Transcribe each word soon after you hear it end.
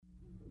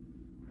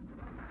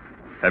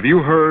Have you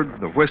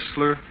heard the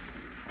Whistler?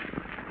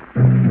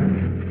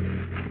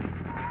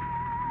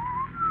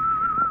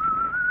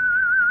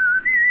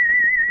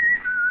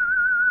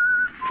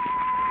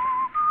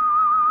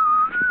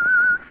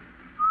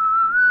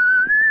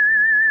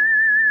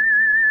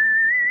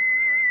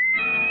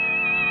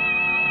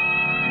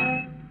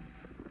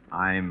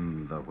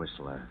 I'm the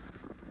Whistler.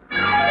 I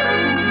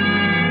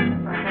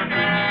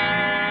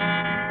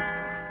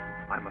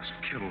must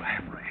kill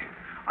Henry.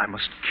 I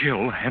must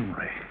kill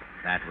Henry.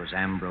 That was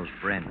Ambrose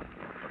Brent,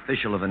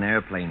 official of an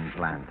airplane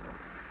plant.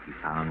 He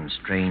found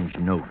strange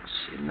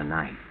notes in the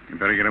night. You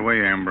better get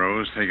away,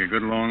 Ambrose. Take a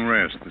good long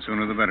rest. The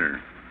sooner the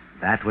better.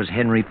 That was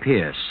Henry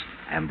Pierce,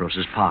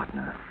 Ambrose's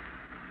partner.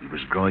 He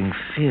was growing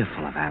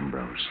fearful of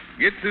Ambrose.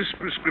 Get this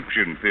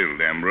prescription filled,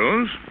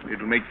 Ambrose.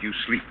 It'll make you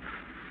sleep.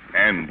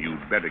 And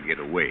you'd better get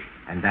away.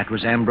 And that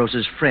was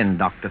Ambrose's friend,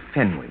 Dr.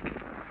 Fenwick.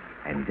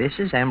 And this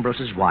is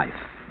Ambrose's wife,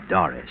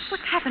 Doris.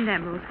 What's happened,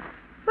 Ambrose?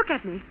 Look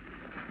at me.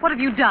 What have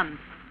you done?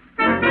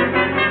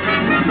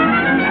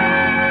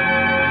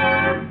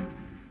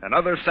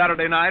 Another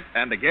Saturday night,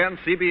 and again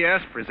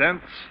CBS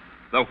presents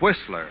The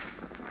Whistler.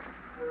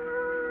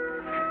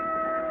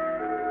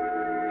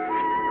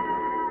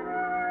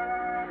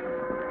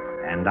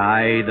 And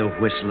I, the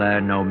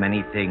Whistler, know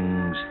many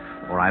things,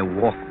 for I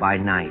walk by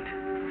night.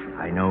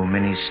 I know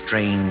many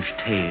strange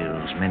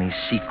tales, many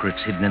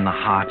secrets hidden in the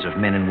hearts of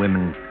men and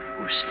women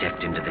who've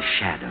stepped into the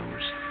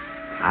shadows.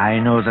 I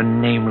know the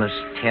nameless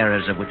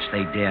terrors of which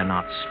they dare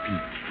not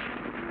speak.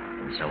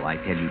 And so I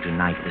tell you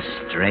tonight the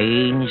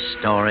strange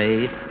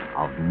story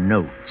of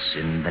Notes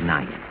in the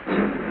Night.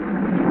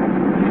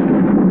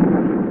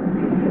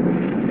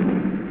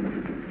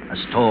 A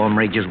storm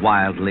rages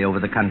wildly over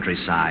the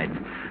countryside.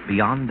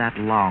 Beyond that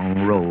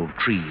long row of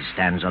trees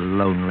stands a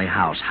lonely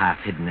house half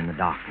hidden in the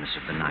darkness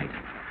of the night.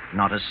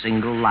 Not a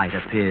single light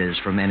appears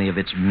from any of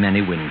its many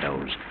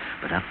windows.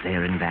 But up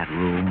there in that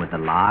room with the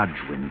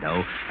large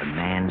window, a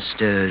man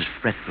stirs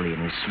fretfully in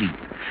his sleep.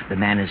 The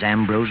man is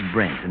Ambrose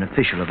Brent, an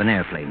official of an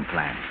airplane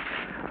plant.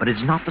 But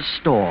it's not the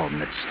storm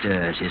that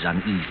stirs his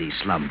uneasy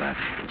slumber.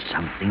 It's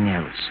something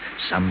else,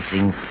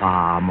 something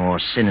far more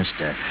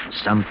sinister,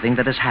 something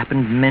that has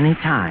happened many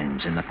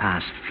times in the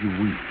past few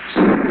weeks.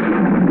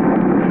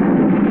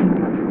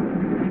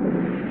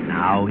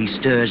 Now he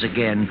stirs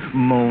again,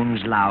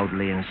 moans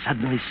loudly, and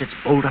suddenly sits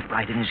bolt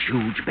upright in his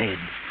huge bed.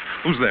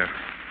 Who's there?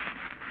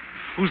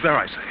 Who's there,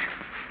 I say?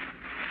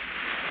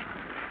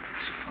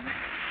 It's funny.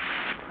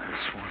 I have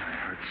sworn I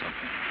heard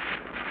something.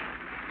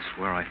 I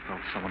swear I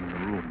felt someone in the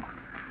room.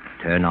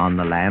 Turn on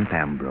the lamp,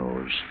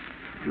 Ambrose.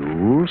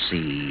 You'll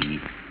see.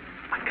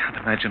 I can't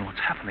imagine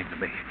what's happening to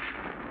me.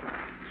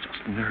 It's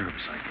just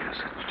nerves, I guess.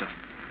 It's just...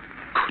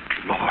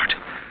 Good Lord.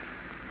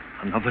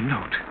 Another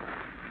note.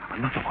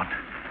 Another one.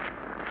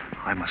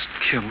 I must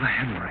kill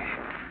Henry.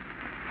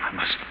 I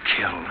must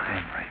kill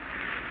Henry.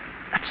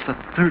 That's the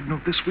third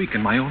note this week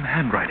in my own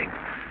handwriting.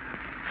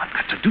 I've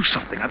got to do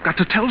something. I've got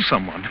to tell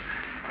someone.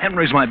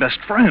 Henry's my best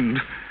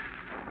friend.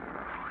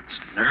 Oh, it's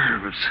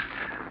nerves.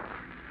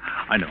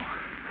 I know.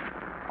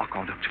 I'll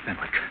call Dr.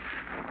 Fenwick.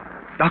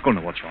 Doc will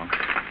know what's wrong.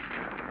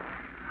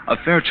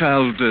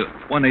 Fairchild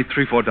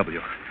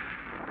 1834W.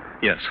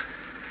 Yes.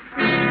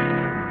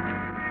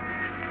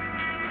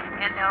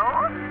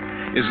 Hello?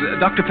 Is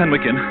Dr.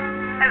 Fenwick in?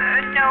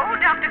 No,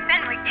 Dr.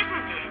 Fenwick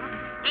isn't in.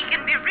 He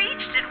can be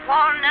reached at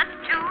Walnut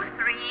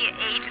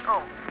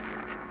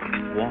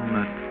 2380.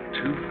 Walnut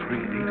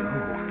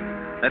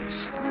 2380.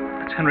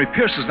 That's Henry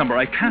Pierce's number.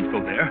 I can't go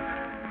there.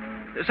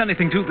 If there's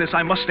anything to this,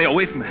 I must stay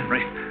away from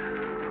Henry.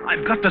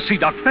 I've got to see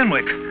Doc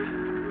Fenwick.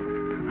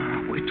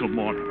 Wait till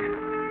morning.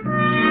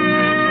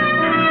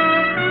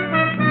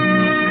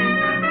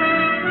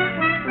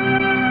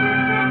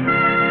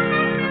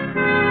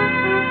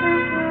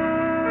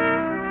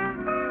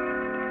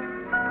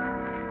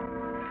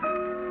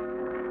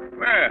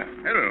 Well,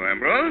 hello,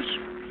 Ambrose.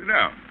 Sit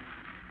down.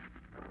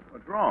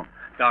 What's wrong?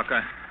 Doc,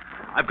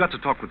 I've got to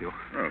talk with you.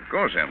 Oh, of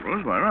course,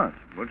 Ambrose. Why not?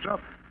 What's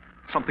up?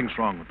 Something's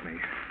wrong with me.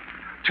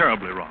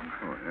 Terribly wrong.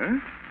 Oh, yeah?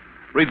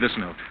 Read this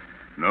note.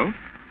 No?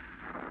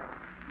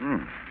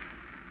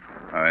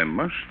 I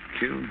must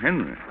kill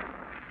Henry.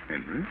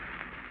 Henry?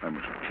 I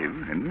must kill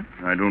Henry?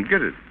 I don't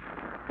get it.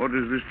 What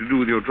has this to do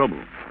with your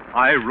trouble?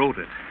 I wrote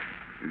it.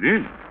 You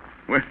did?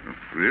 Well,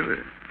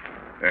 really?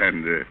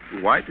 And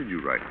why did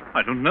you write it?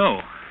 I don't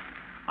know.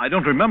 I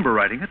don't remember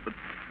writing it, but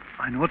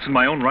I know it's in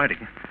my own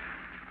writing.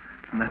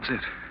 And that's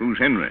it. Who's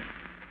Henry?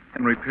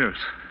 Henry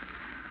Pierce.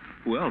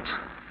 Who else?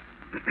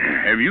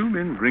 Have you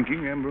been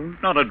drinking, Ambrose?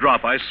 Not a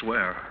drop, I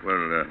swear.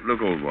 Well,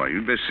 look, old boy,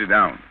 you'd best sit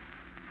down.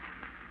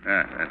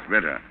 Ah, that's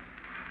better.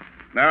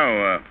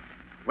 Now,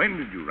 when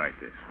did you write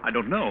this? I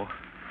don't know.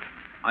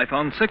 I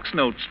found 6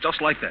 notes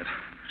just like that.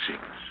 6?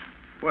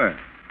 Where?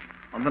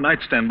 On the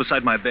nightstand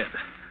beside my bed.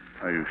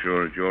 Are you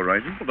sure it's your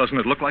writing? Well, doesn't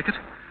it look like it?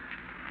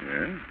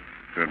 Yeah,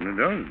 certainly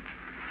does.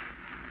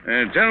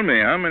 Tell me,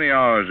 how many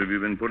hours have you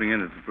been putting in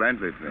at the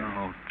plant lately?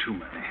 Oh, too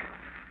many.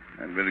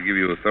 I'd better give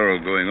you a thorough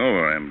going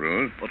over,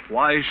 Ambrose. But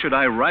why should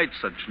I write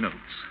such notes?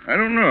 I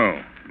don't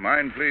know.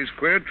 Mind plays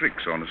queer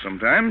tricks on us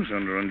sometimes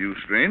under undue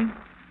strain.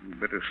 You'd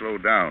better slow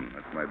down.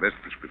 That's my best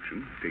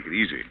prescription. Take it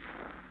easy.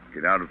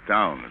 Get out of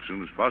town as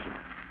soon as possible.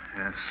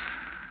 Yes.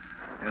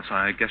 Yes,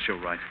 I guess you're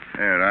right.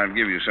 Here, I'll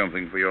give you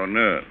something for your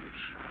nerves.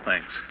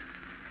 Thanks.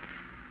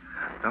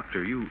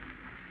 Doctor, you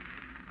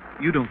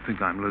don't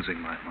think I'm losing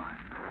my mind,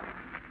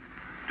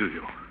 do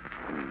you?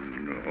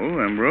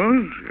 No,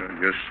 Ambrose.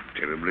 You're just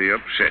terribly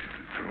upset,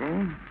 that's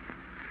all.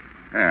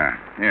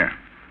 Here.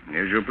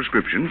 Here's your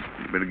prescription.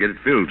 You better get it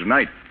filled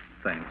tonight.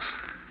 Thanks.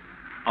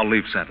 I'll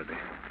leave Saturday.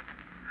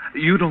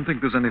 You don't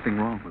think there's anything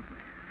wrong with me?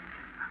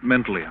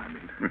 Mentally, I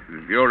mean.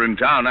 If you're in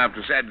town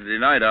after Saturday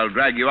night, I'll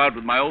drag you out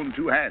with my own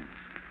two hands.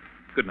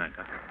 Good night,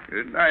 Doctor.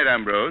 Good night,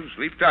 Ambrose.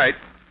 Sleep tight.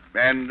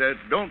 And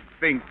don't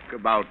think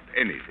about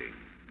anything.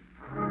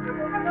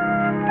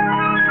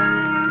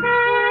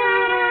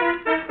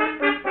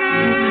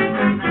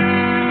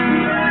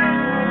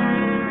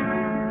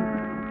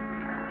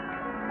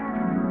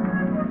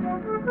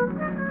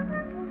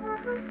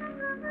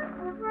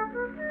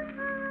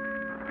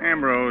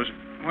 Ambrose,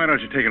 why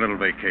don't you take a little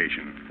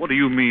vacation? What do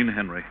you mean,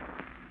 Henry?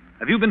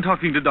 Have you been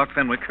talking to Doc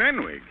Fenwick?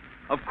 Fenwick?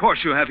 Of course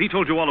you have. He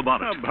told you all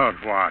about it. About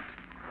what?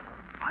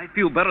 I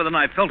feel better than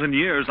I've felt in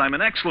years. I'm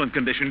in excellent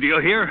condition. Do you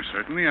hear?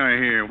 Certainly I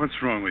hear.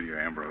 What's wrong with you,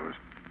 Ambrose?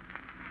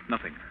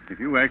 Nothing. If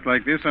you act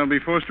like this, I'll be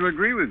forced to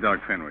agree with Doc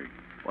Fenwick.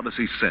 What has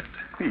he said?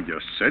 He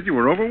just said you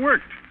were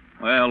overworked.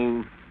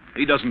 Well,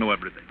 he doesn't know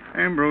everything.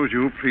 Ambrose,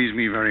 you'll please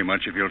me very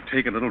much if you'll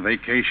take a little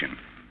vacation.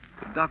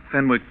 Did Doc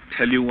Fenwick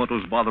tell you what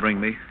was bothering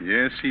me?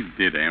 Yes, he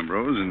did,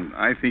 Ambrose, and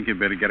I think you'd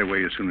better get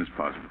away as soon as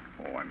possible.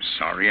 Oh, I'm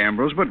sorry,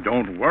 Ambrose, but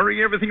don't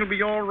worry. Everything will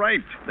be all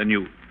right. Then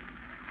you're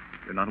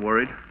not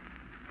worried?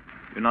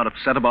 You're not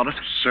upset about it?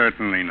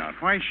 Certainly not.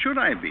 Why should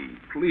I be?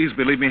 Please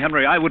believe me,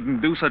 Henry, I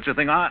wouldn't do such a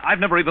thing. I've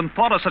never even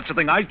thought of such a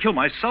thing. I'd kill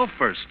myself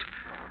first.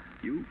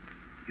 You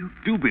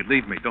do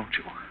believe me, don't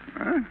you?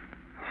 Huh?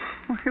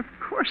 Why, of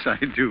course I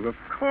do, of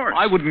course.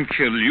 I wouldn't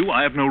kill you.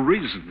 I have no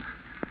reason.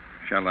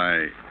 Shall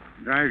I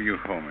drive you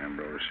home,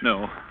 Ambrose?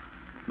 No,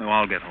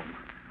 I'll get home.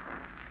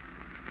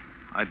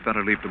 I'd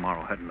better leave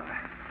tomorrow, hadn't I?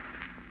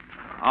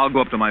 I'll go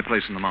up to my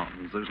place in the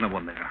mountains. There's no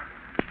one there.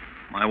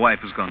 My wife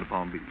has gone to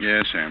Palm Beach.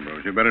 Yes,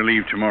 Ambrose. You better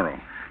leave tomorrow.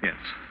 Yes.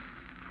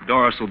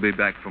 Doris will be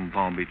back from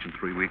Palm Beach in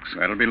 3 weeks.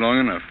 That'll be long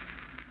enough.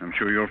 I'm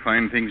sure you'll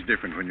find things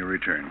different when you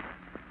return.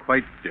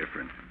 Quite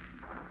different.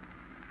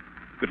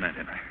 Good night,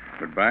 Henry.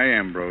 Goodbye,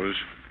 Ambrose.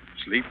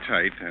 Sleep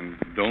tight and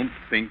don't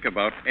think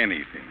about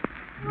anything.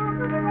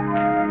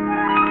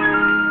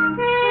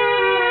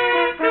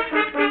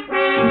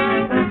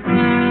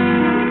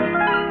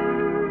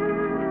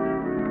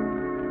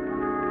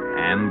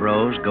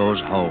 Ambrose goes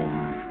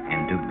home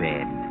and to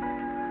bed.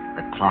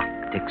 The clock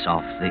ticks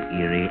off the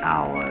eerie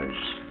hours.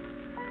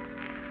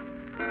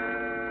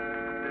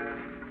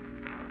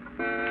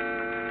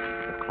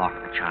 The clock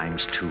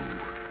chimes 2.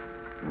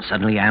 And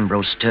suddenly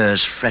Ambrose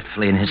stirs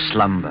fretfully in his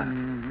slumber.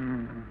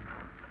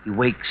 He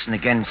wakes and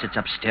again sits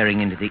up staring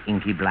into the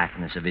inky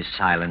blackness of his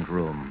silent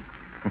room.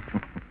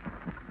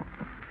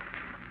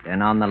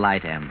 Turn on the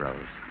light,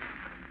 Ambrose.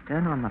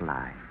 Turn on the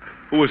light.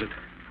 Who is it?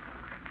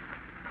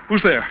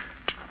 Who's there?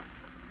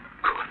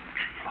 Good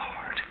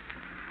Lord.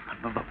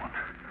 Another one.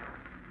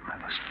 I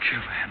must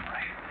kill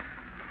Henry.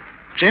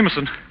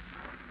 Jameson!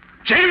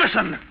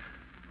 Jameson!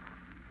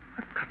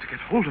 I've got to get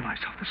hold of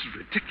myself. This is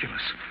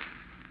ridiculous.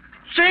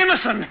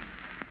 Jameson!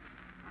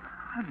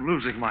 I'm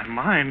losing my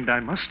mind. I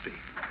must be.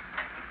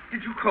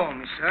 Did you call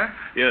me, sir?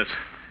 Yes.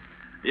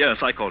 Yes,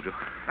 I called you.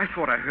 I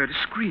thought I heard a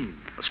scream.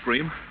 A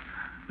scream?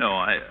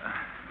 No,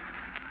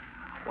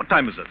 What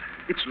time is it?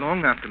 It's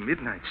long after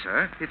midnight,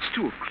 sir. It's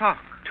 2:00.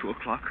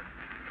 2:00?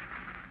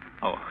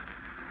 Oh,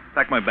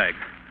 pack my bag.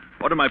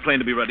 Order my plane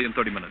to be ready in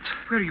 30 minutes.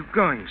 Where are you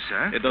going,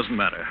 sir? It doesn't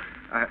matter.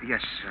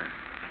 Yes, sir.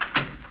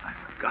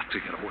 I've got to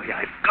get away.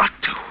 I've got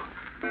to.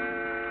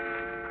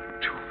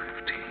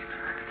 2:15.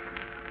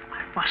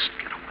 I must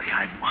get away.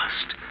 I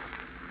must.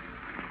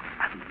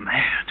 I'm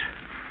mad.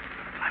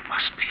 I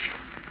must be.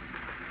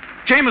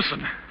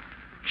 Jameson!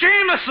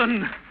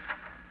 Jameson!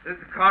 The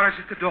car is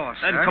at the door,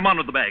 sir. Then come on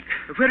with the bag.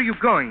 Where are you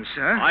going,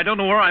 sir? I don't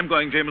know where I'm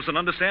going, Jameson.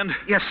 Understand?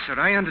 Yes, sir,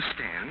 I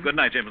understand. Good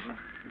night, Jameson.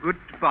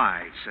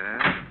 Goodbye, sir.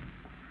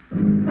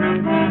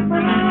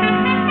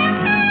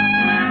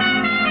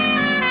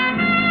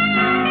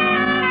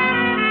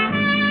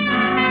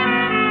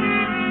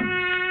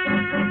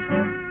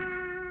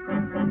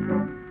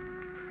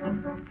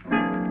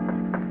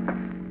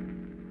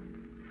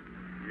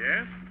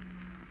 Yes?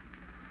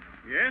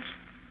 Yes?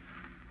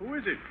 Who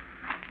is it?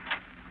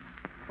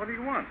 What do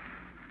you want?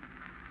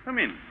 Come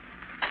in.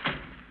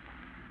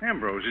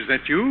 Ambrose, is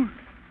that you?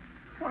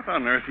 What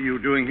on earth are you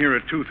doing here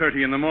at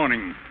 2:30 in the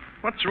morning?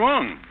 What's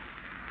wrong?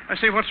 I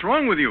say, what's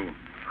wrong with you?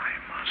 I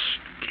must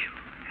kill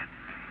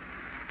Henry.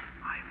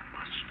 I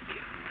must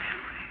kill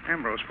Henry.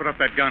 Ambrose, put up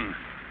that gun.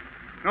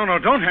 No,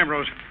 don't,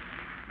 Ambrose.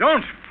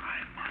 Don't. I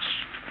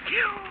must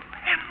kill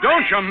Henry.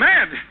 Don't, you're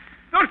mad.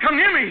 Don't come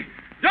near me.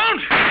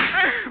 Don't.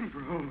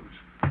 Ambrose.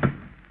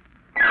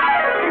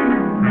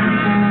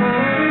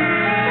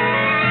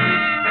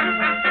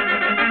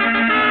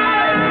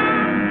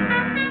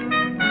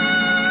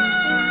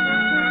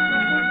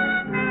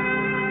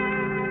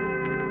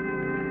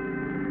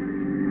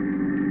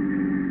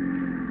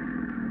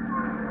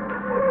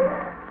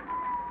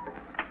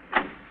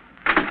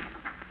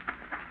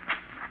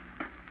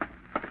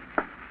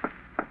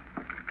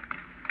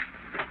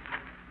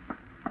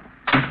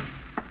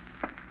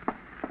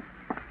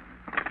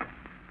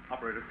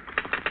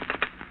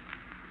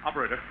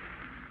 Operator,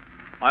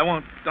 I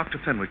want Dr.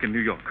 Fenwick in New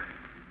York.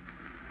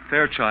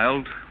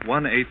 Fairchild,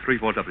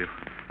 1834W.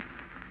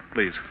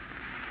 Please.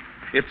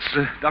 It's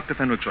Dr.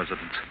 Fenwick's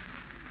residence.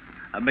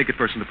 Make it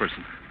person to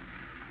person.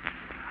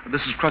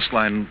 This is Crust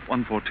Line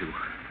 142.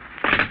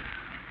 I've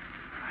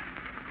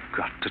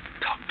got to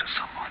talk to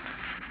someone.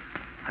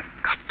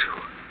 I've got to.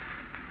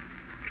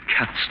 I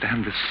can't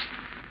stand this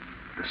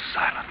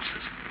silence,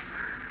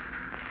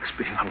 this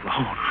being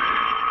alone.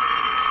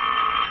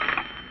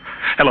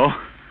 Hello?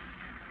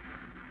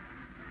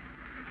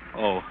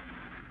 Oh.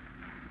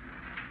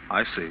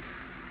 I see.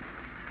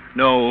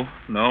 No,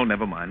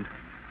 never mind.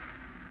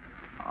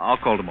 I'll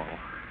call tomorrow.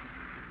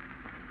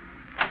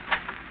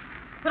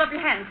 Put up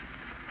your hands.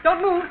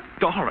 Don't move.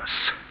 Doris!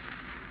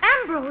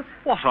 Ambrose!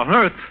 What on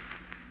earth?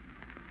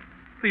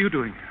 What are you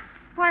doing here?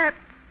 Why,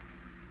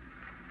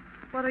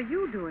 what are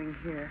you doing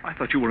here? I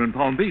thought you were in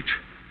Palm Beach.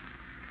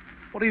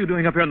 What are you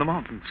doing up here in the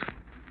mountains?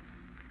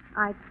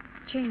 I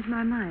changed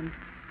my mind.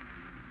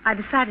 I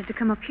decided to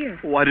come up here.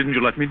 Why didn't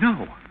you let me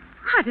know?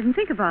 I didn't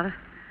think about it.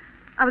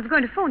 I was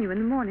going to phone you in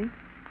the morning.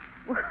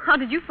 Well, how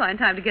did you find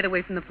time to get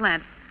away from the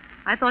plant?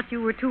 I thought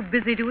you were too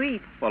busy to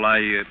eat. Well,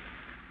 I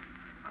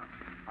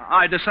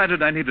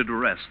decided I needed to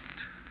rest,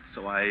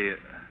 so I...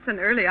 It's an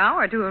early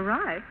hour to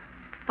arrive.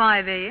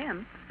 5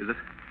 a.m. Is it?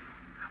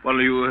 Well,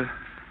 you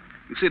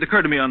see, it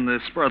occurred to me on the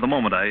spur of the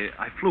moment.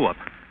 I flew up.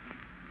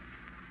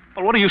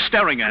 Well, what are you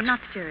staring at? I'm not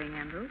staring,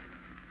 Ambrose.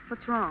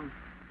 What's wrong?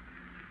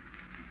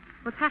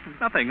 What's happened?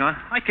 Nothing.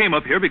 I came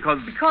up here because...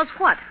 Because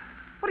what?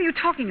 What are you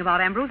talking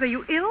about, Ambrose? Are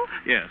you ill?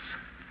 Yes.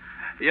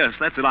 Yes,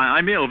 that's it.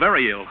 I'm ill,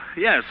 very ill.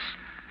 Yes.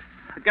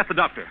 Get the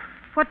doctor.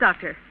 What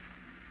doctor?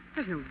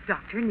 There's no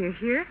doctor near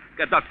here.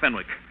 Get Dr.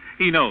 Fenwick.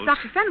 He knows.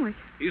 Dr. Fenwick?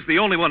 He's the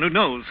only one who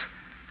knows.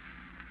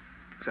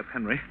 Except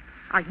Henry.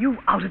 Are you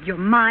out of your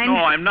mind? No,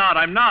 I'm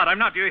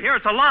not. Do you hear?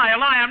 It's a lie.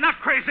 I'm not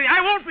crazy.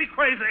 I won't be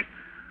crazy.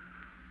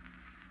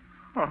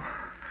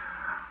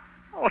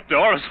 Oh,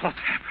 Doris, what's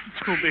happened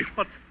to me?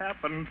 What's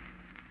happened?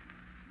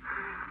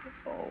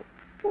 Oh,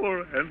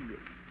 poor Henry.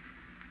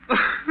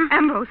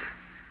 Ambrose,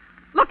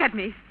 look at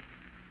me.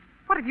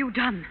 What have you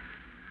done?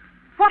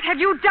 What have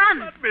you done?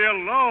 Let me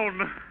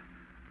alone.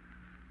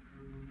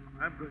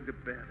 I'm going to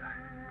bed.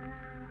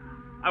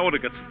 I want to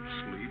get some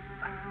sleep.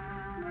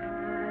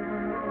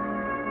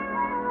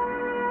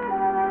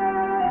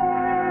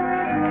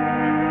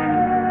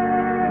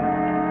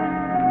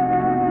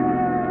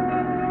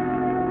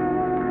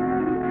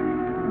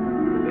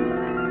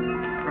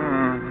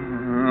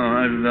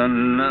 I've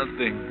done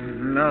nothing.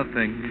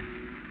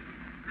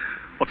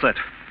 What's that?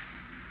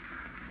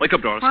 Wake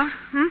up, Doris. What?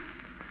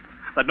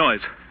 That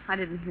noise. I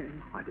didn't hear it.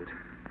 I did.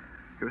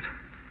 Hear it?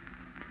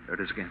 There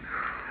it is again.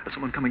 There's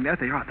someone coming there.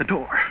 They are at the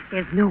door.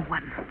 There's no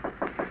one.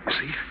 You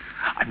see?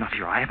 I'm not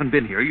here. I haven't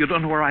been here. You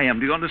don't know where I am.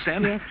 Do you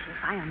understand? Yes,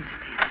 I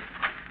understand.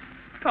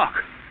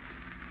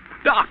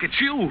 Doc, it's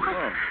you.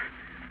 Oh.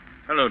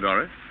 Hello,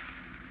 Doris.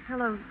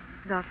 Hello,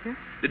 Doctor.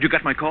 Did you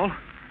get my call?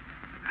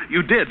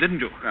 You did, didn't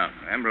you? Now,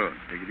 Ambrose,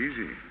 take it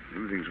easy.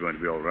 Everything's going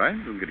to be all right.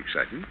 Don't get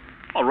excited.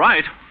 All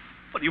right.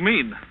 What do you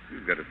mean?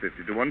 You've got a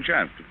 50-to-1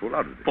 chance to pull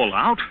out of this. Pull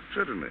out?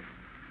 Certainly.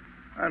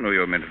 I know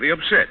you're mentally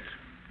upset.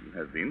 You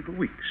have been for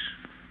weeks.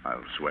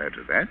 I'll swear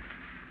to that.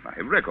 I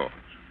have records.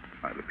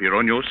 I'll appear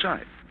on your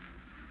side.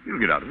 You'll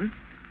get out of it.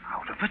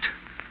 Out of it?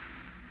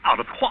 Out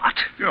of what?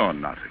 You're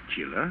not a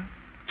killer.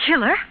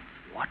 Killer?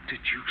 What did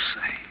you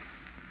say?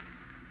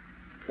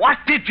 What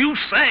did you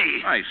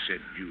say? I said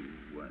you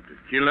weren't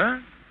a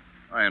killer.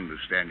 I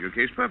understand your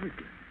case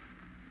perfectly.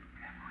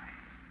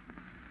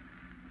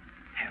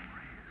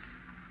 Henry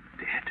is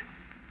dead?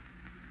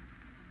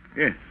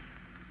 Yes.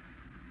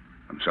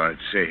 I'm sorry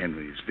to say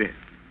Henry is dead.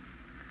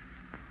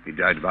 He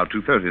died about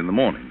 2:30 in the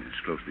morning,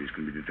 as closely as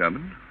can be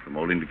determined. From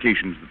all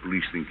indications, the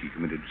police think he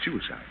committed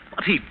suicide.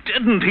 But he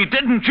didn't.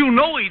 You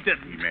know he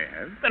didn't. He may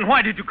have. Then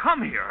why did you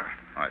come here?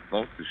 I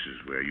thought this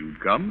is where you'd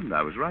come, and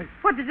I was right.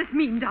 What does this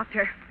mean,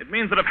 Doctor? It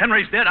means that if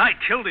Henry's dead, I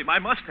killed him. I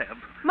must have.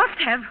 Must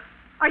have.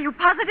 Are you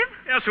positive?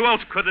 Yes, who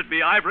else could it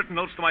be? I've written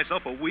notes to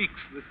myself for weeks.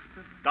 This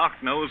doc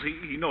knows.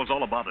 He knows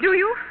all about it. Do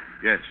you?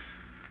 Yes,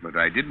 but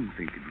I didn't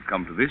think it would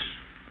come to this.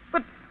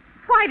 But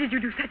why did you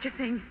do such a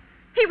thing?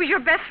 He was your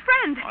best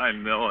friend. I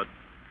know it.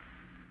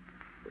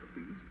 But if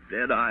he's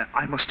dead,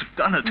 I must have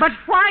done it. But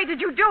why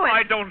did you do it?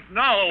 I don't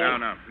know.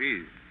 Now,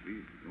 please,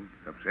 don't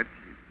get upset.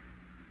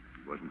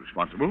 He wasn't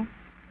responsible.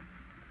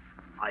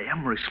 I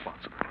am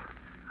responsible.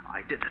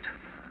 I did it.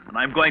 And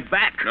I'm going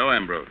back. No,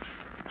 Ambrose.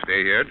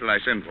 Stay here till I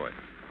send for you.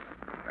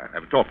 I'll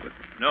have a talk with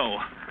you. No.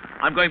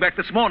 I'm going back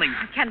this morning.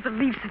 I can't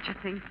believe such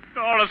a thing.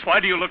 Doris, why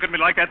do you look at me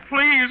like that?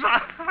 Please.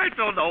 I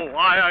don't know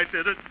why I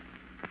did it.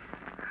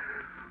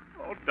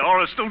 Oh,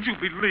 Doris, don't you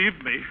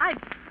believe me?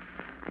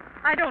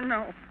 I don't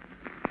know.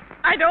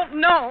 I don't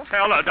know.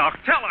 Tell her, Doc.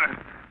 Tell her.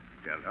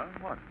 Tell her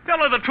what? Tell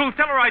her the truth.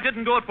 Tell her I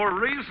didn't do it for a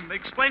reason.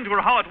 Explain to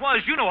her how it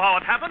was. You know how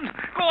it happened.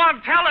 Go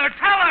on, tell her.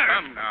 Tell her.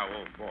 Come now,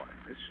 old boy.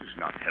 This is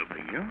not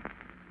helping you.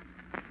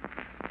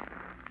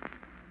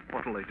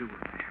 What'll they do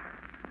with me?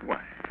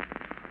 Why?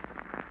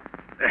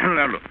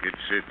 Now, look,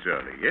 it's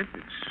early yet.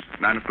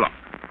 It's 9 o'clock.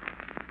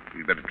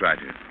 You'd better try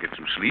to get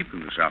some sleep in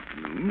this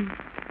afternoon.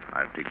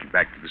 I'll take you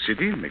back to the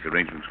city and make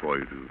arrangements for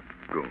you to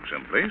go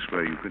someplace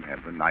where you can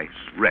have a nice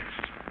rest.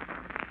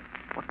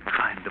 What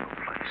kind of a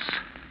place?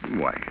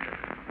 Why,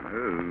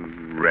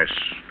 rest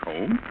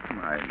home.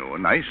 I know a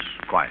nice,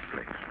 quiet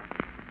place.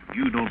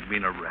 You don't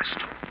mean a rest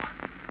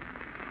home.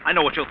 I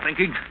know what you're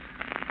thinking.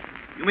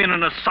 You mean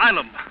an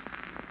asylum.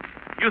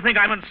 You think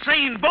I'm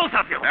insane, both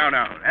of you.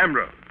 Now,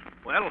 Ambrose.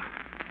 Well,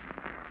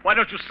 why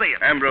don't you say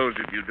it? Ambrose,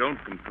 if you don't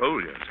control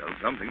yourself,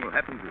 something will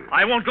happen to you.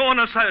 I won't go to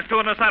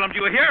an asylum. Do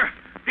you hear?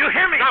 Do you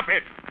hear me? Stop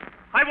it.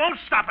 I won't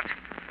stop it.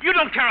 You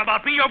don't care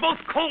about me. You're both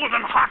cold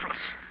and heartless.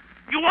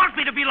 You want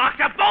me to be locked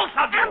up, both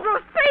of you.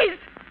 Ambrose, please.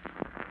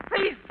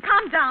 Please,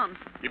 calm down.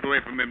 Keep away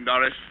from him,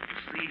 Doris.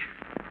 See?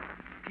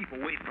 Keep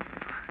away from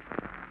him.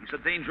 He's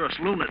a dangerous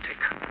lunatic.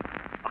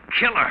 A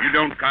killer. You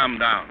don't calm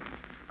down.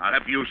 I'll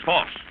have to use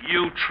force.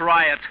 You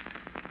try it.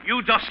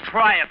 You just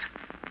try it.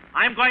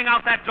 I'm going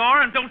out that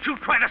door, and don't you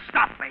try to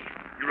stop me.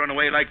 You run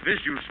away like this,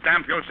 you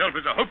stamp yourself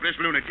as a hopeless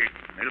lunatic.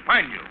 They'll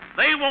find you.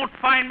 They won't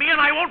find me,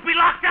 and I won't be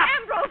locked up.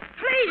 Ambrose,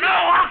 please. No,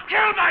 I'll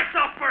kill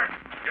myself first.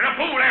 You're a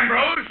fool,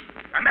 Ambrose.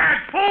 A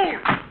mad fool.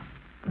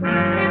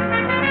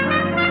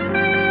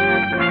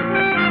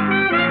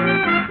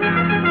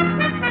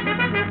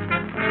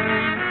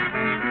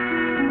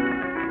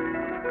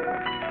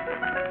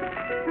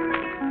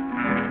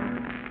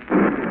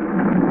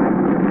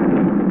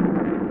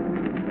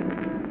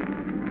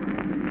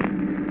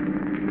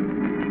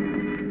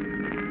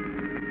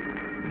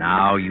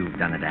 Now you've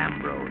done it,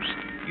 Ambrose.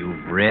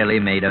 You've really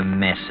made a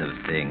mess of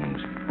things.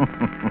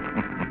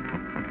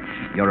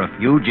 You're a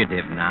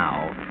fugitive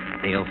now.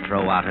 They'll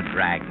throw out a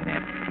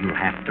dragnet. You'll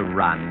have to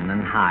run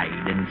and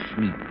hide and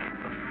sneak,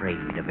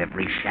 afraid of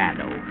every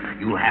shadow.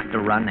 You'll have to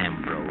run,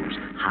 Ambrose.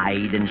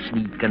 Hide and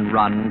sneak and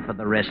run for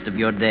the rest of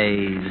your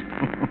days.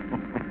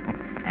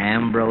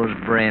 Ambrose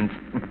Brent,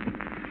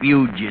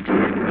 fugitive.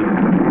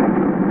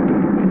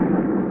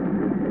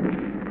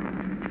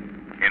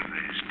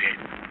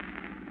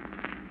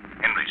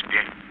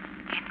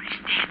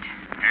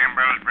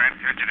 Ambrose Brent,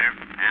 fugitive.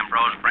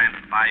 Ambrose Brent,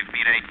 5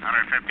 feet 8,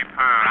 150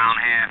 pounds. Brown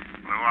hair.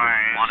 Blue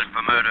eyes. Wanted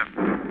for murder.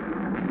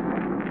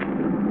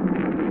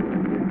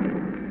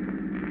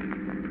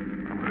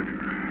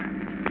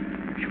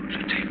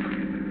 Fugitive.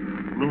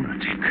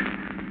 Lunatic.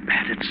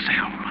 Padded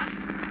cell.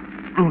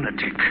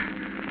 Lunatic.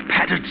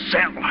 Padded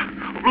cell.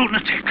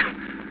 Lunatic.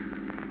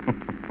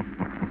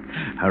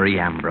 Hurry,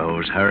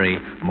 Ambrose, hurry.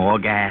 More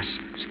gas.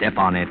 Step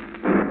on it.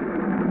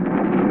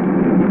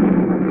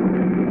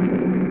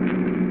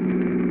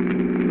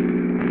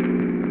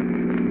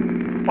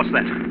 What's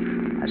that?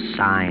 A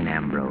sign,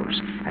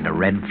 Ambrose, and a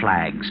red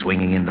flag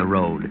swinging in the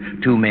road.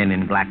 2 men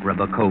in black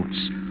rubber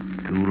coats.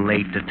 Too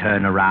late to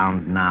turn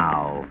around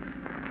now.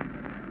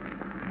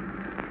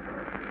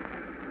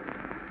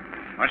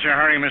 What's your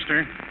hurry,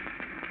 mister?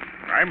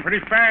 Driving pretty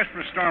fast for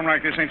a storm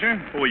like this, ain't you?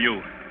 Who are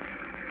you?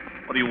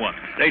 What do you want?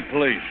 State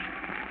police.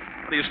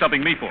 What are you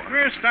stopping me for?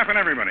 We're stopping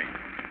everybody.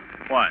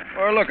 Why?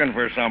 We're looking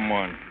for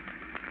someone.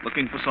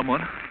 Looking for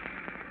someone?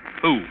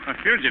 Who? A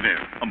fugitive.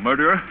 A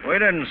murderer? We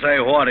didn't say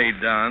what he'd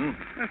done.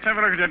 Let's have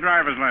a look at your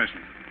driver's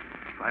license.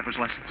 Driver's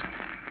license?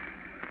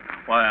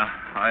 Why,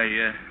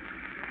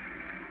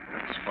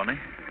 that's funny.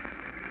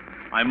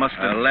 I must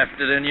have... Left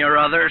it in your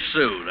other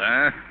suit,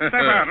 huh? Step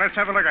out. Let's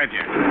have a look at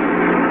you.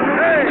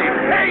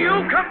 Hey,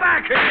 you come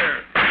back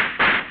here!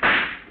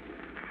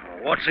 Oh,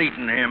 what's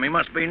eating him? He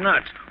must be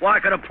nuts. Well, I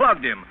could have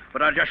plugged him,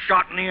 but I just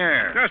shot in the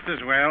air. Just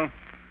as well.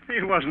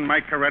 He wasn't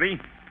Mike Coretti.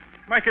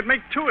 I could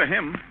make 2 of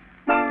him.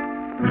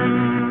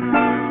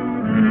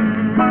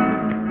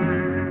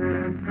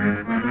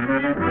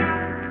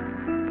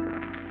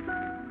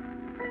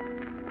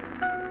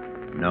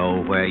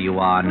 Know where you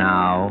are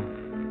now?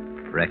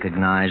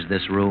 Recognize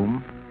this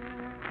room?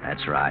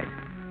 That's right.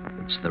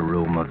 It's the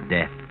room of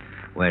death,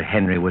 where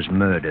Henry was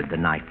murdered the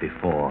night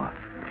before.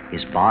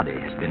 His body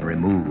has been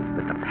removed,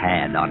 but the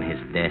pad on his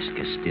desk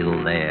is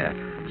still there,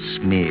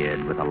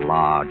 smeared with a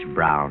large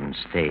brown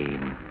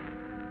stain.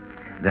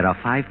 There are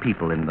 5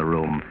 people in the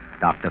room: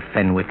 Dr.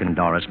 Fenwick and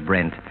Doris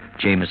Brent,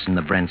 Jameson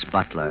the Brent's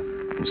butler,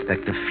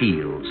 Inspector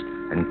Fields,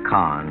 and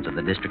Carnes of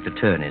the District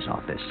Attorney's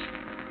office.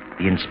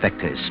 The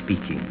inspector is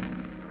speaking.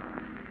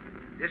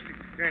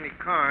 District Attorney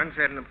Carnes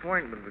had an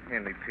appointment with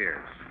Henry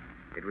Pierce.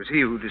 It was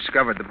he who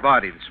discovered the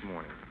body this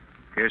morning.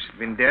 Pierce had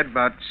been dead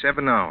about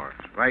 7 hours.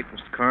 Right,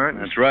 Mr. Carnes?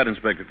 That's right,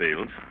 Inspector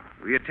Fields.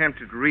 We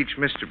attempted to reach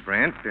Mr.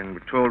 Brent and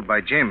were told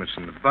by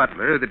Jameson, the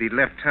butler, that he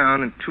left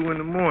town at 2 in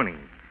the morning.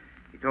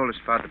 He told us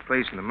about the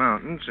place in the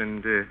mountains,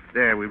 and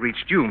there we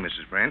reached you,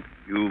 Mrs. Brent.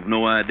 You've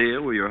no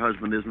idea where your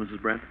husband is,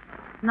 Mrs. Brent?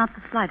 Not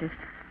the slightest.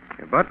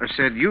 Your butler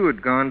said you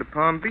had gone to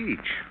Palm Beach.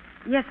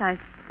 Yes, I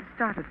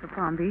started for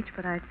Palm Beach,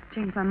 but I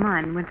changed my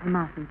mind and went to the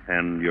mountains.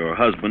 And your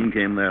husband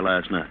came there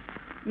last night?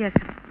 Yes,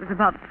 it was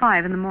about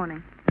 5 in the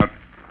morning. About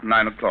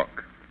 9 o'clock.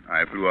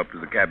 I flew up to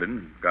the cabin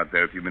and got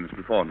there a few minutes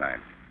before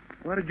 9.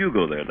 Why did you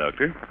go there,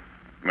 Doctor?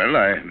 Well,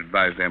 I had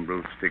advised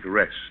Ambrose to take a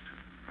rest.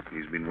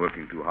 He's been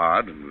working too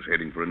hard and was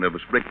heading for a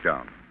nervous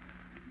breakdown.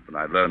 When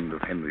I learned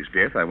of Henry's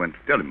death, I went to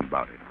tell him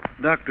about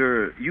it.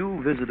 Doctor,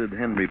 you visited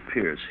Henry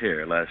Pierce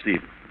here last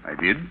evening. I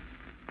did.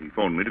 He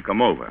phoned me to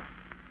come over.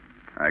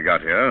 I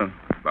got here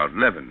about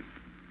 11.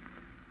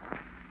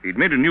 He'd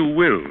made a new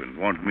will and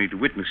wanted me to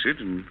witness it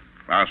and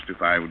asked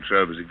if I would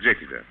serve as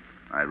executor.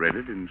 I read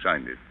it and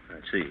signed it. I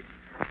see.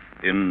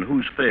 In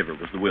whose favor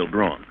was the will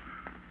drawn?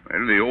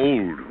 Well, the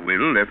old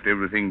will left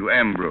everything to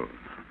Ambrose.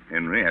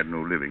 Henry had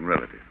no living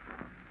relative.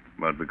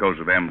 But because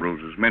of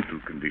Ambrose's mental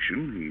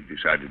condition, he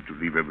decided to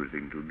leave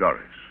everything to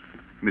Doris,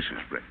 Mrs.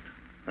 Brent.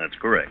 That's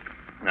correct.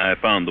 I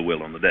found the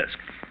will on the desk.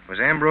 Was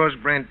Ambrose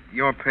Brent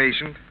your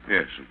patient?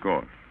 Yes, of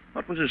course.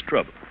 What was his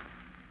trouble?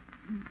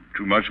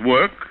 Too much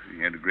work.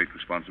 He had a great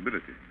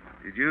responsibility.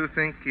 Did you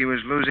think he was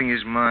losing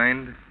his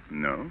mind?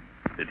 No.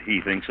 Did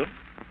he think so?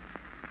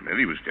 Well,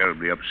 he was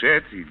terribly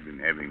upset. He'd been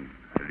having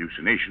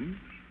hallucinations.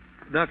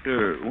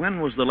 Doctor,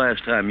 when was the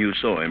last time you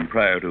saw him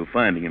prior to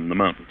finding him in the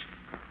mountains?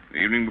 The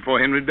evening before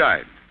Henry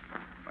died.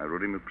 I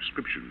wrote him a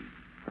prescription.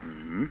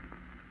 Mm-hmm.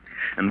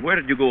 And where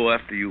did you go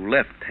after you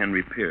left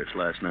Henry Pierce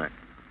last night?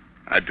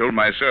 I told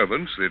my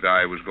servants that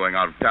I was going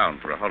out of town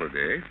for a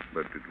holiday,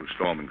 but it was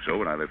storming so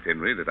when I left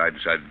Henry that I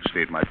decided to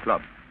stay at my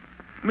club.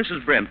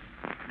 Mrs. Brent,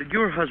 did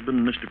your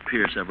husband, Mr.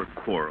 Pierce, ever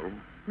quarrel?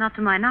 Not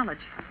to my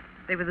knowledge.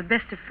 They were the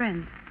best of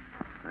friends.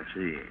 I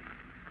see.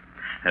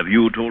 Have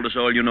you told us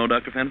all you know,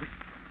 Dr. Fenby?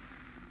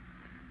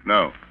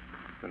 No.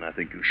 Then I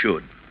think you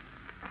should.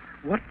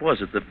 What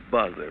was it that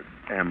bothered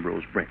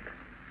Ambrose Brent?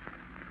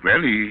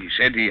 Well, he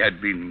said he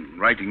had been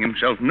writing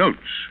himself notes.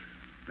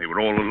 They were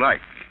all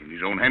alike, in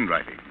his own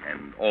handwriting,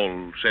 and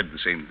all said the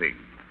same thing.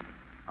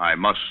 I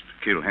must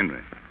kill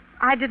Henry.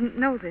 I didn't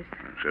know this.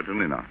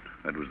 Certainly not.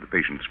 That was the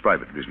patient's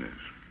private business.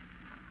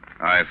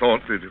 I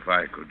thought that if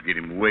I could get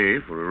him away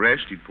for a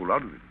rest, he'd pull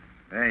out of it.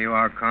 There you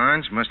are,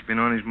 Carnes. Must have been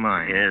on his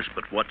mind. Yes,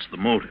 but what's the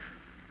motive?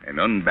 An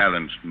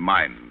unbalanced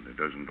mind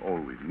doesn't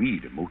always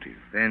need a motive.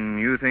 Then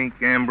you think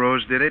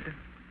Ambrose did it?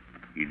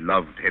 He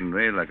loved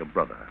Henry like a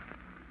brother.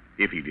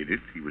 If he did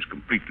it, he was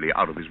completely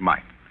out of his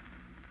mind.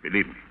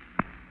 Believe me.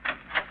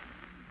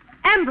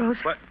 Ambrose!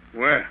 What?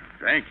 Well,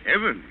 thank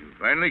heaven. You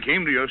finally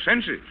came to your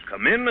senses.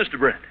 Come in, Mr.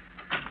 Brent.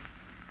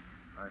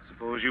 I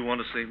suppose you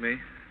want to see me?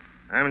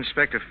 I'm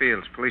Inspector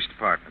Fields, Police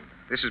Department.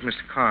 This is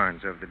Mr.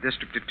 Carnes of the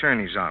District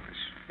Attorney's Office.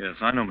 Yes,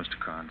 I know Mr.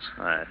 Carnes.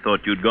 I thought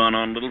you'd gone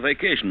on a little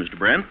vacation, Mr.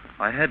 Brent.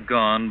 I had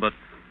gone, but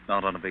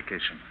not on a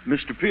vacation.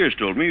 Mr. Pierce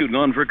told me you'd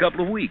gone for a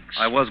couple of weeks.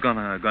 I was going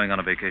on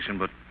a vacation,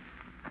 but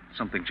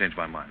something changed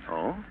my mind.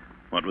 Oh?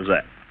 What was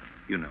that?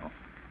 You know.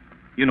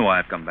 You know why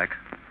I've come back.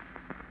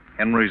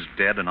 Henry's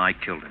dead, and I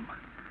killed him.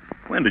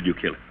 When did you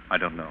kill him? I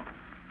don't know.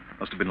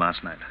 Must have been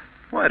last night.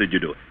 Why did you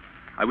do it?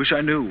 I wish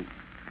I knew.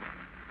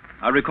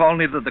 I recall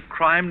neither the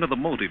crime nor the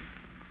motive.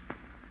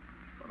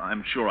 But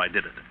I'm sure I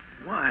did it.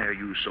 Why are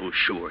you so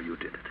sure you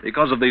did it?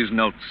 Because of these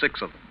notes,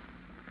 6 of them.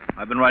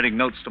 I've been writing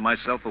notes to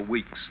myself for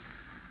weeks.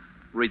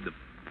 Read them.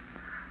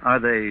 Are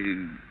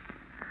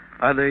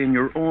they in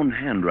your own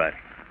handwriting?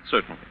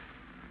 Certainly.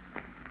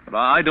 But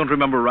I don't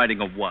remember writing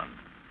a one.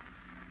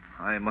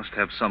 I must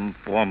have some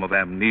form of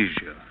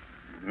amnesia.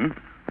 Hmm?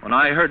 When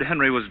I heard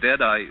Henry was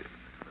dead, I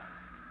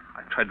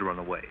tried to run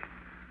away.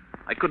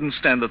 I couldn't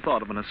stand the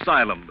thought of an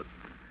asylum, but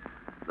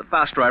the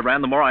faster I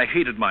ran, the more I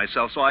hated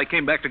myself, so I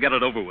came back to get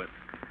it over with.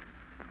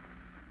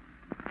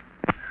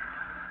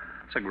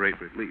 It's a great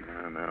relief.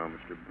 Now,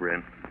 Mr.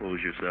 Brent,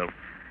 compose yourself.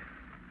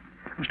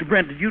 Mr.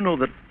 Brent, did you know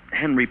that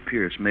Henry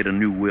Pierce made a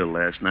new will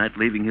last night,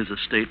 leaving his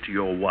estate to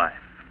your wife?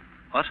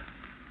 What?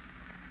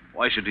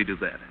 Why should he do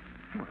that?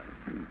 Well,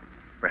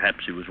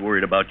 perhaps he was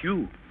worried about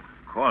you.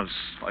 Of course.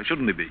 Why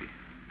shouldn't he be?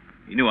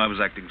 He knew I was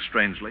acting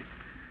strangely.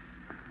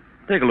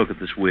 Take a look at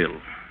this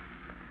will.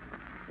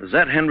 Is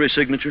that Henry's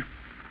signature?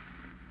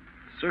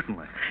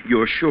 Certainly.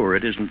 You're sure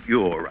it isn't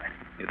your writing?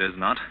 It is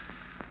not.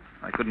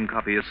 I couldn't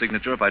copy his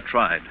signature if I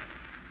tried.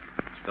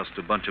 It's just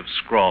a bunch of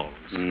scrawls.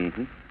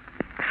 Mm-hmm.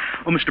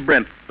 Oh, Mr.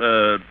 Brent,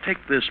 take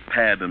this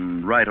pad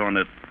and write on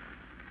it,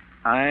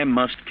 I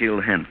must kill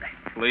Henry.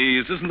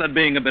 Please, isn't that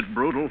being a bit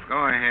brutal?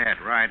 Go ahead,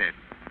 write it.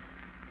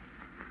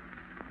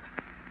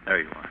 There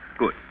you are.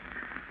 Good.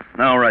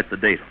 Now write the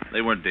date on it.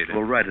 They weren't dated.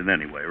 Well, write it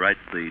anyway. Write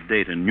the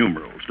date in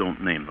numerals.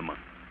 Don't name the month.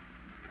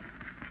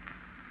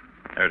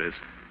 There it is.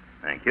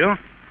 Thank you.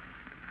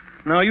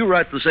 Now you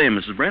write the same,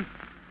 Mrs. Brent.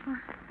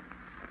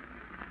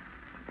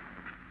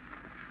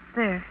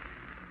 There.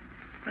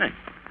 Thanks.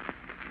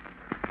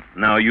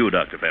 Now you,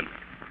 Dr. Fenwick.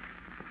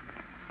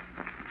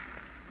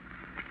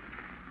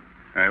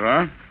 There you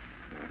are.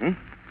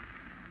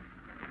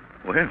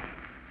 Mm-hmm. Well,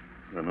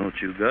 The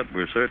notes you got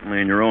were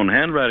certainly in your own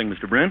handwriting,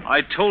 Mr. Brent. I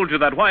told you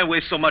that. Why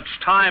waste so much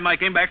time? I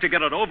came back to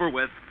get it over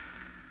with.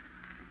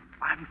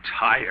 I'm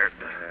tired.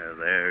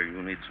 There,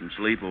 you need some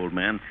sleep, old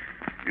man.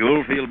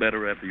 You'll feel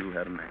better after you've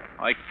had a nap.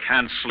 I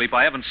can't sleep.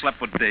 I haven't slept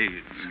for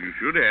days. You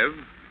should have.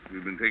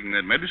 You've been taking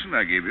that medicine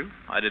I gave you.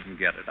 I didn't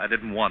get it. I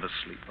didn't want to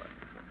sleep.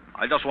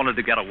 I just wanted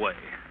to get away.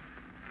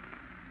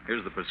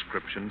 Here's the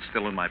prescription,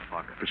 still in my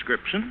pocket.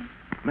 Prescription?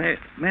 May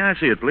I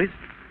see it, please?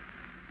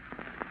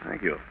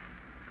 Thank you.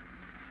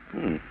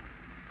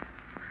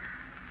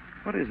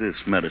 What is this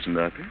medicine,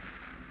 Doctor?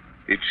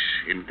 It's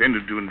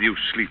intended to induce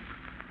sleep,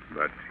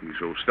 but he's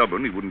so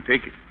stubborn he wouldn't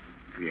take it.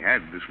 If he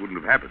had, this wouldn't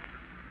have happened.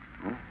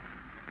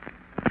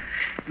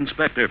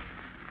 Inspector,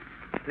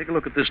 take a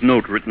look at this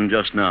note written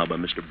just now by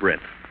Mr.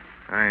 Brent.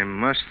 I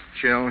must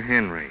kill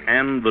Henry.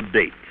 And the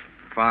date.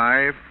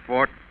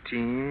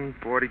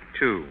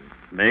 5/14/42.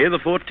 May the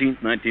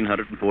 14th,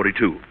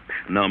 1942.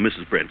 Now,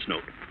 Mrs. Brent's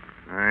note.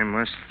 I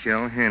must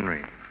kill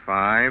Henry.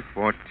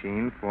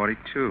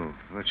 5/14/42.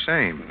 The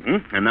same.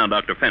 Mm-hmm. And now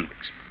Dr.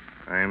 Fenwick's.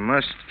 I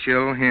must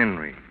kill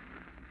Henry.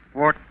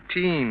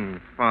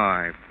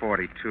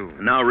 14/5/42.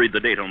 Now read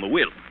the date on the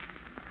will.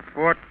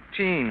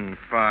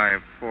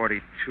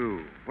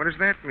 14/5/42. What does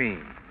that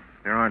mean?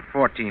 There aren't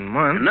 14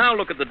 months. And now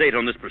look at the date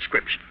on this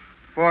prescription.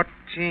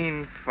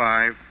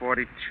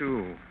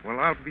 14/5/42. Well,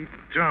 I'll be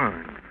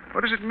darned.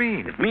 What does it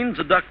mean? It means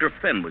that Dr.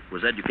 Fenwick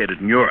was educated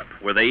in Europe,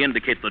 where they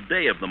indicate the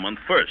day of the month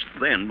first,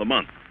 then the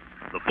month.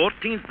 The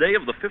 14th day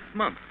of the 5th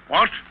month.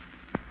 What?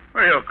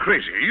 Well, you're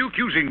crazy. Are you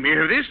accusing me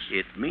of this?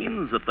 It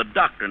means that the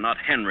doctor, not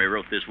Henry,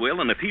 wrote this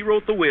will, and if he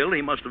wrote the will,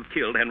 he must have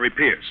killed Henry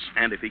Pierce.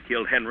 And if he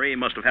killed Henry, he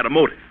must have had a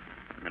motive.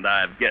 And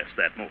I've guessed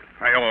that motive.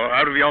 You're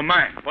out of your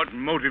mind. What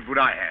motive would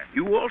I have?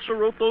 You also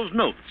wrote those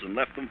notes and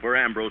left them for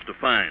Ambrose to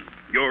find.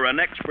 You're an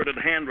expert at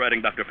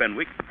handwriting, Dr.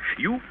 Fenwick.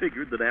 You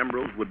figured that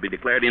Ambrose would be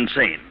declared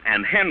insane,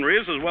 and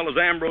Henry's as well as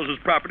Ambrose's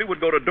property would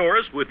go to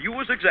Doris with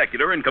you as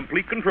executor in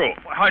complete control.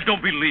 I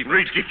don't believe it.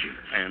 Ridiculous.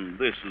 And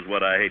this is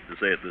what I hate to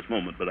say at this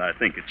moment, but I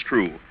think it's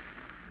true.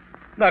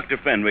 Dr.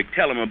 Fenwick,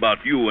 tell him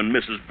about you and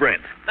Mrs.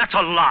 Brent. That's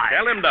a lie.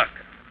 Tell him,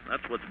 Doctor.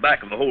 That's what's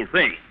back of the whole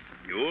thing.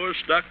 You're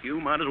stuck. You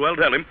might as well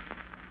tell him.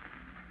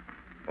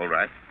 All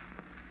right.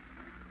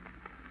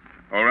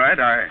 All right,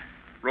 I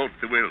wrote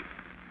the will.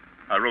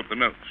 I wrote the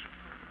notes.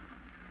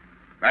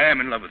 I am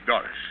in love with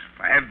Doris.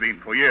 I have been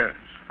for years.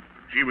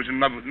 She was in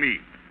love with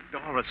me.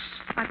 Doris.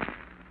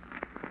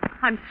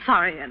 I'm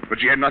sorry, Andrew.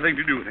 But she had nothing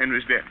to do with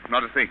Henry's death.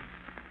 Not a thing.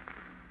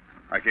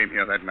 I came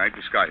here that night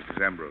disguised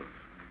as Ambrose.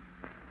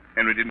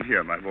 Henry didn't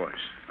hear my voice.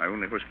 I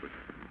only whispered.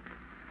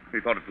 He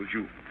thought it was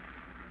you.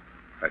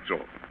 That's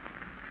all.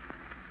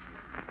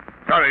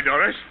 Sorry,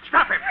 Doris.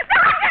 Stop him!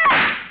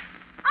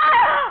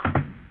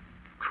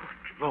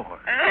 Good Lord.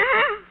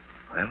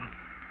 Well,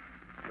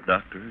 the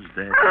doctor is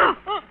dead.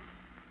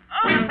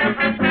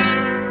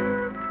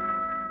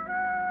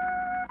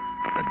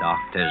 The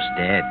doctor's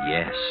dead,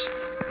 yes.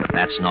 But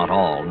that's not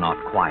all, not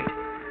quite.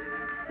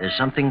 There's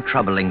something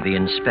troubling the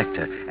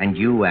inspector, and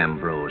you,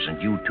 Ambrose,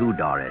 and you too,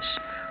 Doris.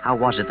 How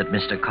was it that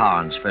Mr.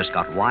 Carnes first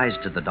got wise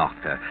to the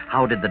doctor?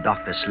 How did the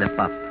doctor slip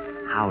up?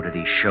 How did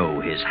he show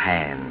his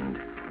hand?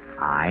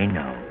 I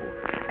know.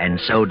 And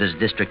so does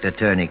District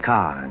Attorney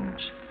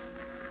Carnes.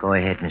 Go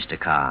ahead, Mr.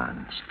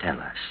 Carnes. Tell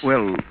us.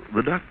 Well,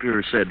 the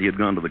doctor said he had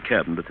gone to the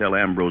cabin to tell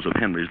Ambrose of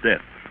Henry's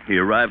death. He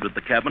arrived at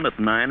the cabin at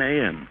 9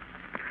 a.m.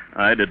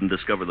 I didn't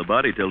discover the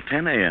body till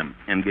 10 a.m.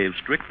 and gave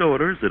strict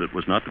orders that it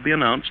was not to be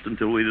announced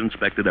until we'd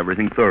inspected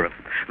everything thoroughly.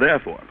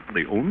 Therefore,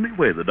 the only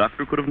way the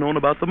doctor could have known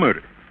about the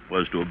murder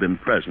was to have been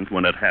present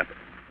when it happened.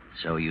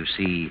 So you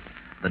see,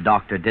 the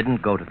doctor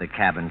didn't go to the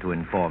cabin to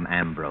inform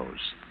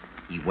Ambrose.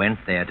 He went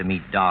there to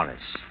meet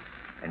Doris.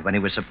 And when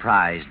he was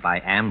surprised by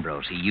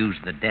Ambrose, he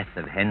used the death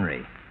of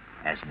Henry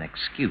as an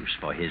excuse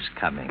for his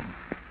coming.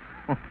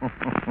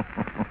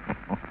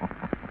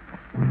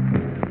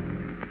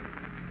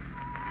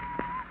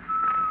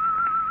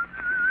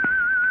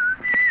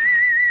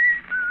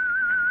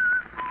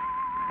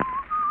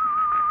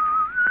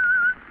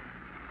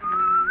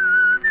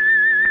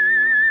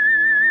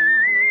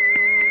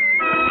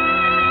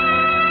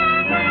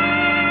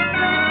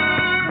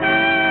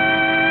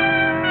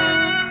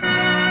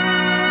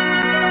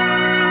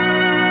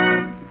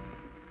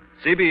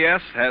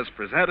 CBS has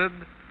presented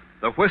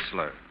The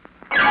Whistler.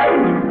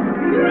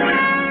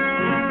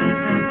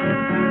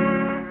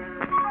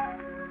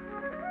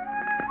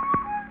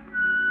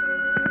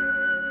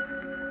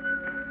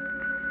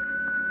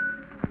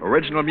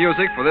 Original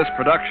music for this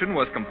production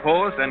was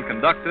composed and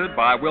conducted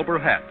by Wilbur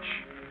Hatch.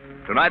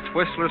 Tonight's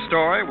Whistler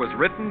story was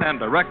written and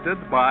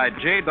directed by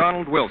J.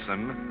 Donald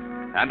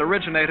Wilson and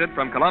originated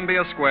from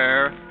Columbia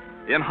Square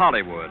in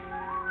Hollywood.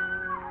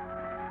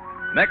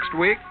 Next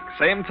week,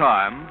 same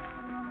time,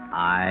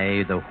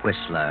 I, the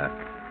Whistler,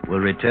 will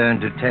return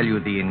to tell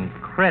you the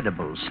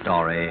incredible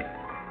story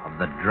of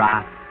the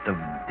Draft of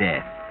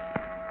Death.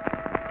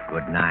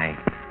 Good night.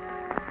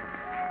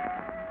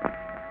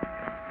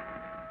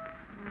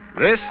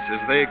 This is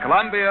the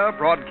Columbia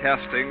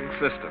Broadcasting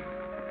System.